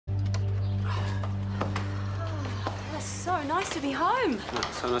so nice to be home.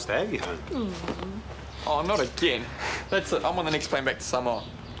 Oh, so nice to have you home. Oh, not again. That's it. I'm on the next plane back to Samoa.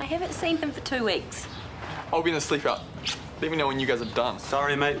 I haven't seen him for 2 weeks. I'll be in the sleep out. Let me know when you guys are done.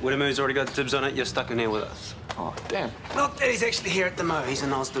 Sorry, mate. Widowmoon's already got dibs on it. You're stuck in here with us. Oh, damn. Well, Daddy's actually here at the Mo. He's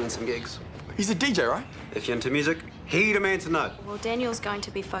in Oz doing some gigs. He's a DJ, right? If you're into music, he the man to know. Well, Daniel's going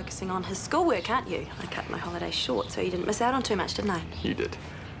to be focusing on his schoolwork, aren't you? I cut my holiday short, so you didn't miss out on too much, didn't I? You did.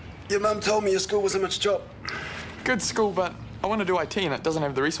 Your mum told me your school wasn't much job. Good school, but I want to do IT and it doesn't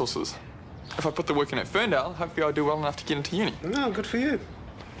have the resources. If I put the work in at Ferndale, hopefully I'll do well enough to get into uni. No, good for you.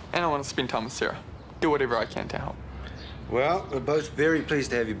 And I want to spend time with Sarah. Do whatever I can to help. Well, we're both very pleased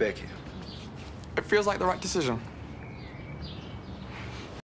to have you back here. It feels like the right decision.